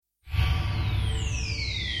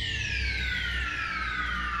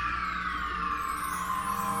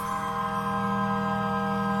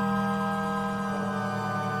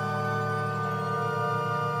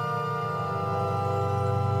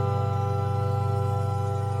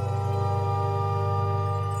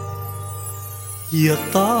يا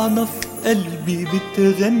طعنة في قلبي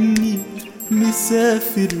بتغني،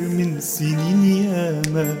 مسافر من سنين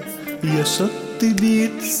ياما، يا شط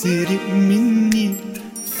بيتسرق مني،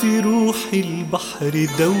 في روحي البحر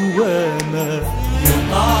دوامة. يا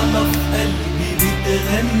طعنة في قلبي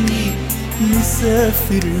بتغني،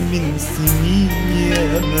 مسافر من سنين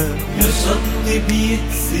ياما، يا شط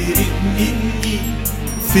بيتسرق مني،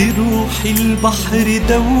 في روحي البحر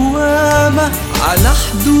دوامة. على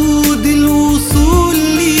حدود الوصول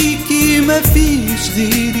ليكي مافيش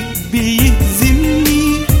غيرك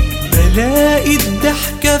بيهزمني، بلاقي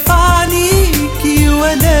الضحكة في عينيكي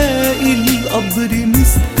والاقي القبر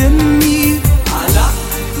مستني. على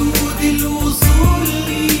حدود الوصول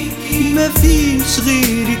ليكي مافيش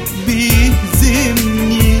غيرك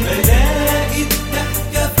بيهزمني، بلاقي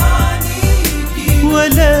الضحكة في عينيكي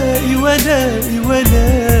ولاقي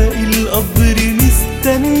القبر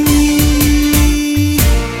مستني.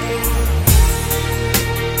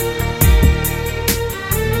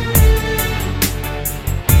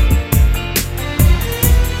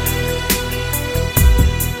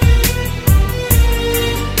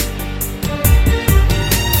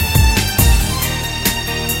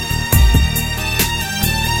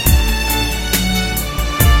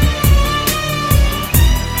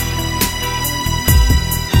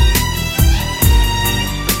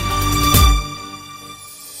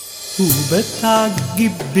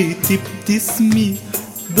 وبتعجب بتبتسمي،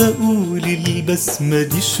 بقول البسمة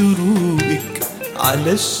دي شروقك،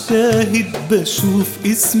 على الشاهد باشوف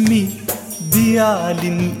اسمي،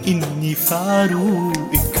 بيعلن اني في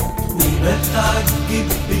عروقك. وبتعجب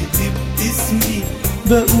بتبتسمي،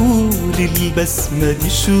 بقول البسمة دي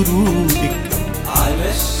شروقك،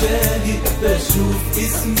 على الشاهد باشوف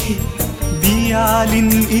اسمي،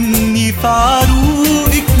 بيعلن اني في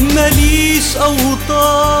عروقك. ماليش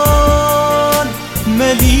اوطان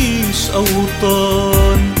ماليش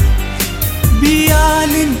اوطان،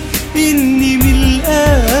 بيعلن اني من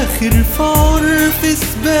الاخر في عرف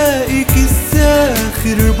سباقك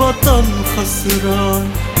الساخر، بطل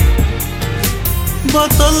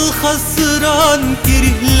خسران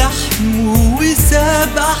كره لحمه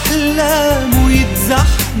وساب احلامه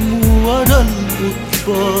يتزحموا ورا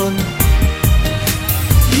القضبان.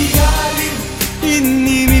 يعلن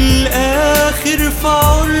اني من الاخر في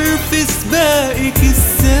عرف سباقك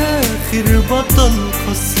الساخر، بطل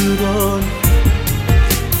خسران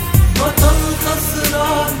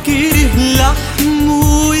كره لحمه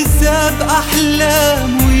وساب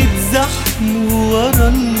احلامه يتزحموا ورا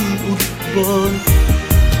القضبان.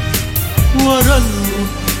 ورا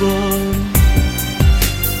القضبان